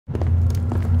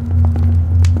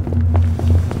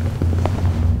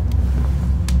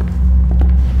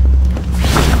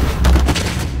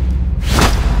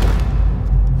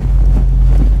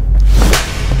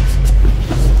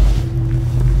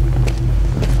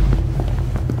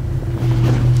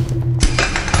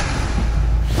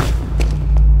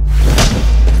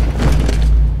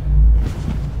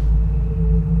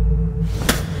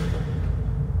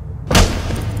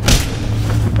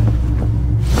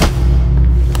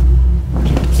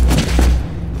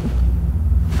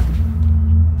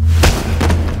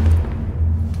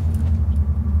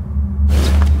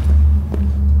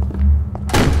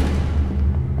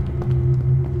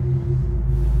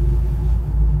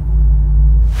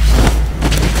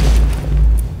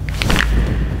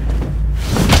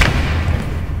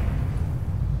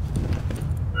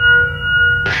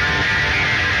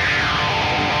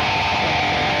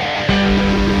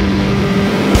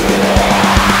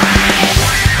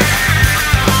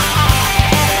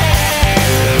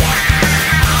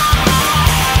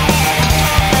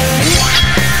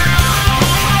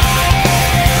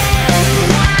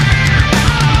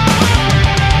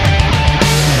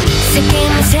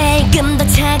조금 더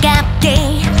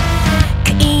차갑게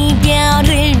그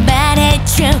이별을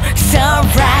말해줘. It's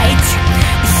alright,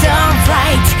 it's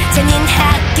alright.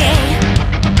 잔인하게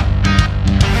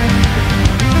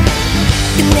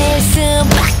끝낼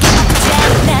수밖에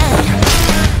없잖아.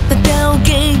 너도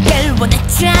그걸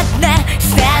원했잖아.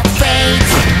 Stop wait,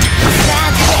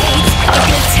 stop wait.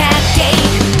 깨끗하게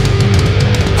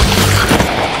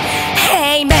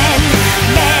Hey man,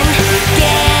 man, get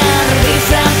away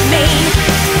from me.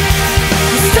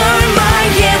 You stole my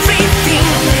everything.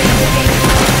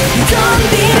 You don't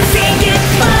need to say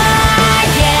goodbye.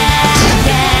 Yeah,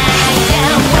 yeah,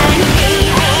 yeah. Why me?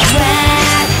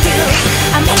 Why do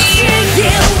I'm into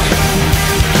you?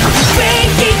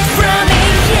 Break it from me,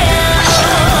 yeah.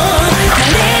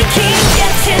 making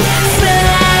같은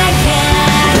smile,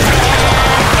 yeah, yeah.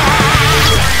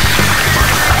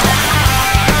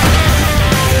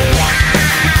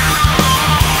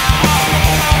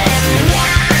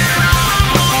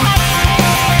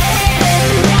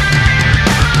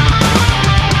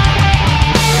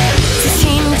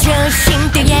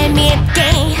 조심조심 또 얄밉게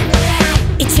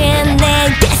이제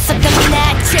내게서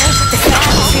떠나죠. The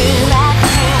start to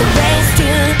the race to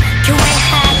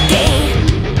교환하게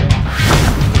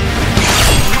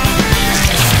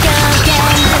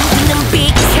떠가는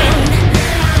눈빛은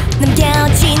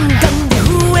남겨진 건 내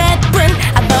후회뿐.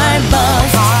 I'm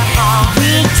almost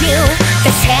with you. 더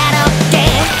새롭게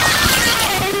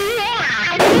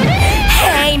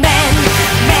Hey man,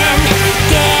 man,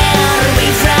 get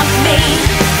away from me.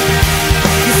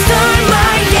 You stole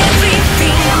my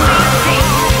everything.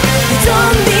 You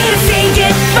don't need to say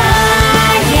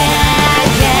goodbye. Yeah,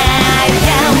 yeah,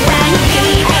 yeah. Why me?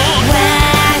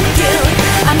 Why do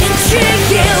I'm into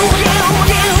you?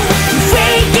 You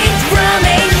break it from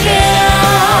me, yeah.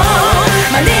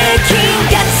 mannequin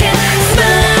같은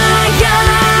smile, yeah,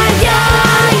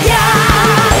 yeah, yeah.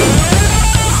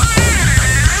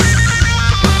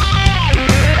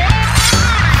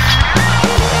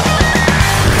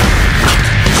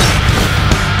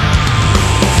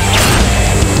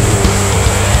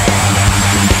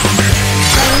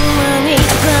 영원히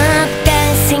걷다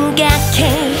생각해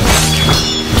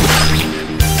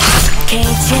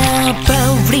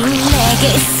깨져버린 내게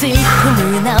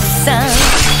슬픔은 없어.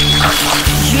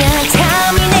 Yeah, tell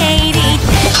me 내일이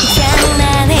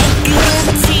장난의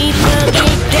끝이 보일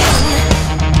땐난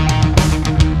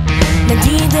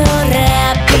뒤돌아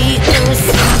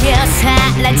비웃으며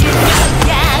사라질